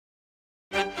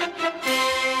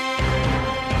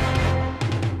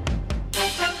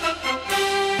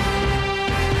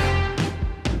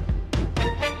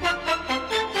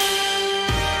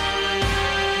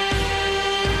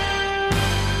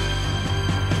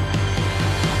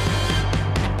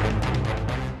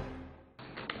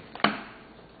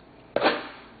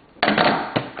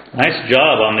Nice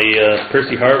job on the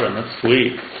Percy Harvin. That's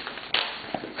sweet.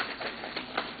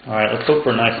 All right, let's hope for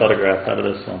a nice autograph out of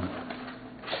this one.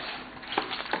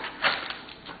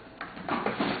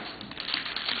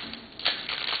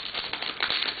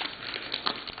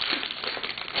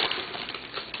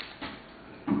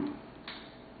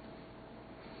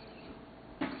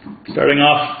 Starting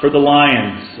off for the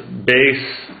Lions,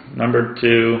 base number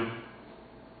 2,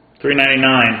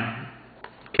 $3.99,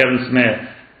 Kevin Smith.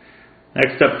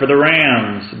 Next up for the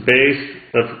Rams, base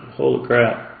of, holy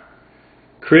crap,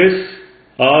 Chris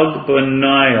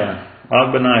Ogbanaya.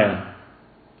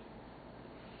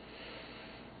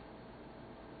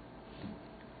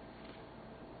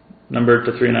 Number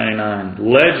to $3.99.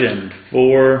 Legend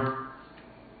for,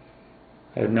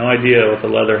 I have no idea, with the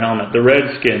leather helmet. The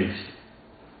Redskins.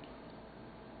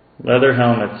 Leather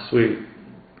helmet, sweet.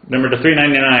 Number to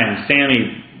 $3.99,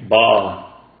 Sammy Baugh.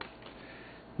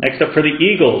 Next up for the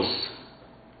Eagles,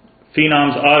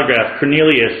 Phenom's autograph,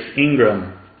 Cornelius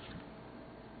Ingram.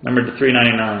 Number to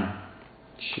 $3.99.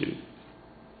 Shoot.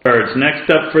 Birds. Next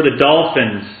up for the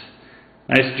Dolphins,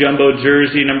 nice jumbo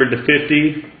jersey, number to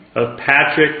 50 of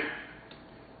Patrick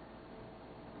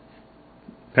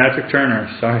Turner.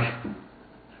 Sorry.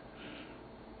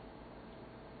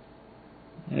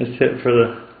 Nice hit for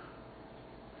the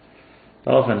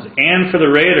Dolphins. And for the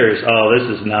Raiders. Oh, this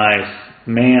is nice.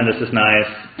 Man, this is nice.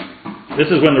 This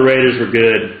is when the Raiders were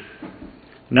good.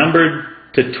 Numbered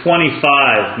to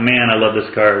 25. Man, I love this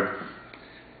card.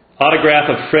 Autograph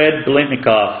of Fred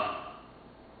Blitnikoff.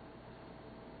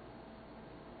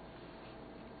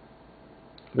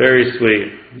 Very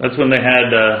sweet. That's when they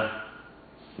had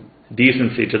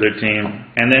decency to their team.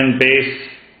 And then base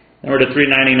number to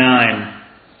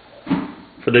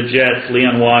 $3.99 for the Jets,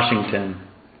 Leon Washington.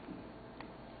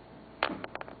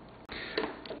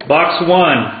 Box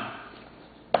 1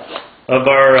 of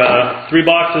our 3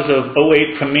 boxes of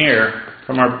 08 Premier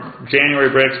from our January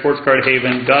break,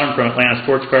 Sportscardhaven. Got them from Atlanta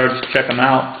Sports Cards. Check them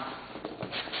out.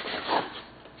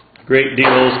 Great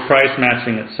deals, price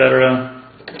matching, etc.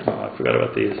 Oh, I forgot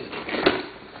about these.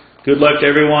 Good luck to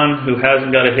everyone who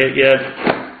hasn't got a hit yet.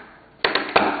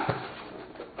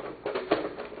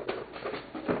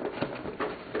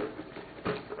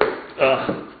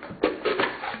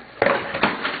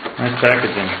 Nice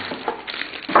packaging.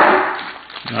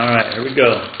 Alright, here we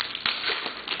go.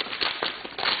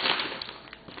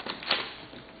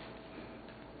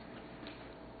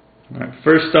 Alright,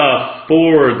 first off,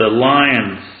 for the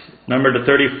Lions, number to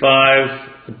 35,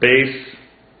 the base,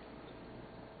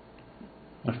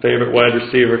 my favorite wide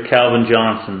receiver, Calvin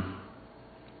Johnson.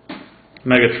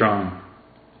 Megatron.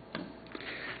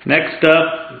 Next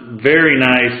up, very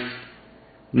nice,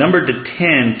 number to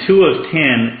 10, 2 of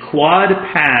 10, quad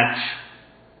patch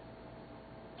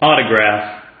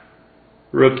autograph,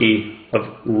 rookie of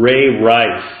Ray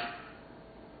Rice.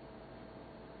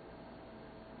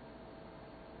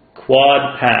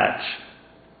 Quad patch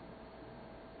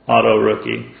auto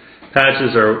rookie.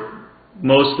 Patches are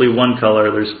mostly one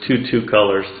color. There's two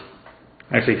colors.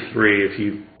 Actually 3 if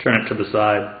you turn it to the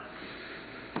side.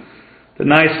 The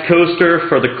nice coaster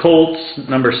for the Colts,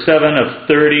 number 7 of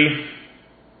 30,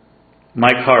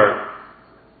 Mike Hart.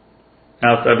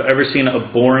 Now, if I've ever seen a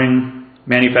boring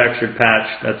manufactured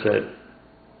patch, that's it.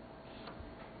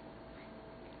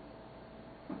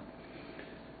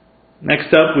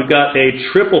 Next up, we've got a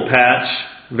triple patch,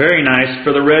 very nice,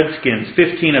 for the Redskins,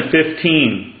 15 of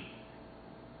 15,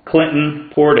 Clinton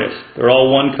Portis. They're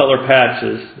all one color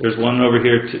patches. There's one over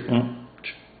here, too. Oh,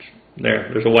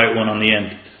 there's a white one on the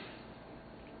end.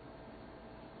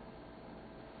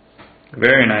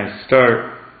 Very nice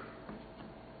start.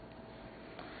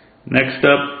 Next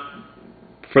up,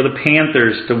 for the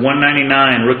Panthers, to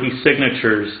 199, rookie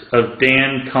signatures of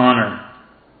Dan Connor.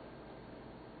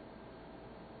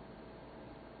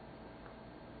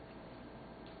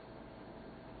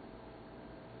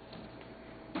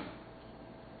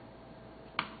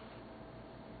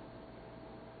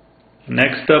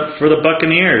 Next up for the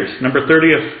Buccaneers, number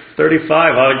 30 of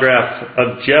 35, autograph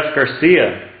of Jeff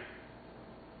Garcia.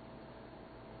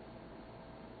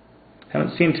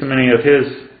 Haven't seen too many of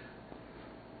his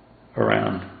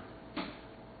around.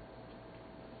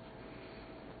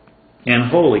 And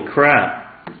holy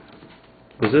crap,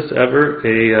 was this ever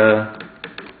a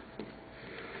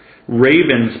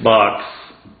Ravens box?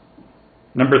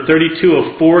 Number 32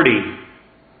 of 40,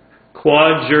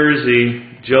 quad jersey,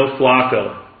 Joe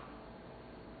Flacco.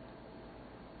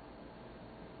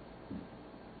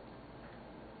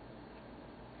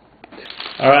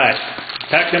 Alright,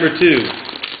 pack number 2.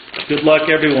 Good luck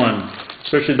everyone,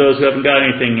 especially those who haven't got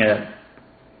anything yet.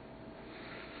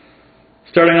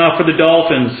 Starting off for the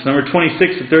Dolphins, number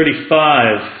 26 to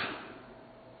 35.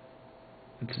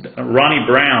 It's Ronnie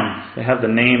Brown. They have the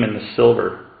name in the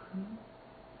silver.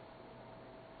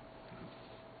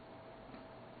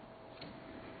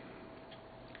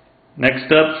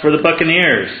 Next up for the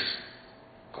Buccaneers,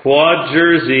 quad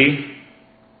jersey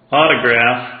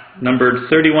autograph, numbered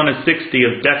 31 to 60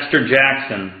 of Dexter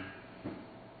Jackson.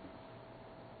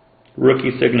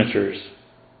 Rookie signatures.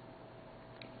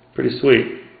 Pretty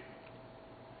sweet.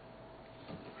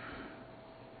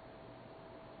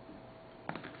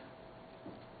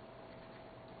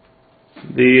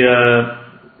 The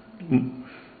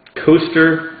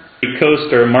coaster,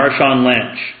 Marshawn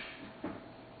Lynch.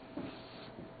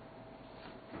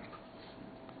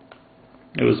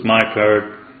 It was my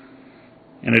card,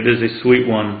 and it is a sweet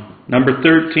one. Number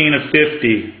 13 of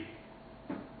 50.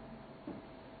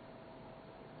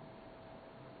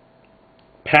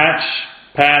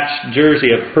 Patch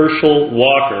jersey of Herschel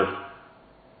Walker.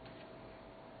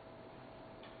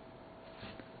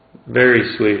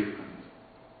 Very sweet.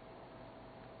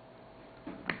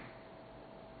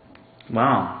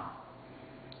 Wow.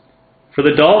 For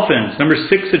the Dolphins, number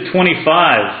 6 of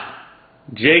 25,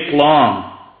 Jake Long.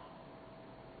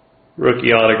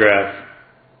 Rookie autograph.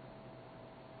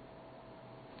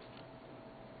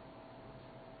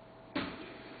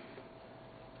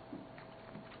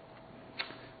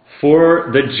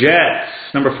 For the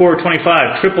Jets, number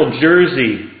 425, triple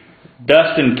jersey,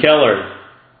 Dustin Keller.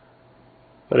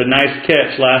 But a nice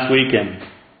catch last weekend.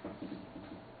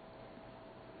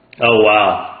 Oh,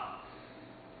 wow.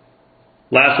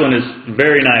 Last one is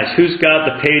very nice. Who's got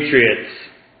the Patriots?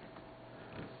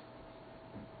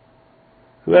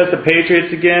 Who has the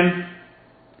Patriots again?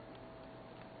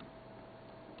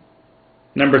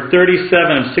 Number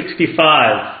 37 of 65,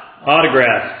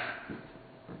 autograph.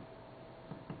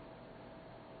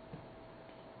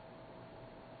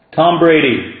 Tom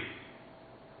Brady.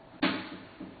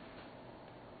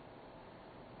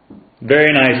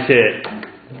 Very nice hit.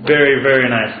 Very, very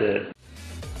nice hit.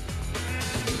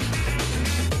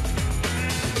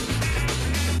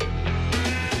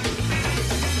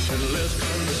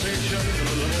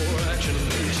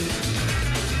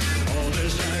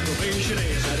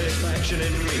 Satisfaction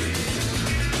in me.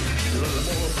 A little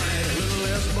more fight, a little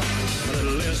less fun, a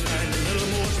little less fight, a little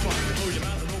more.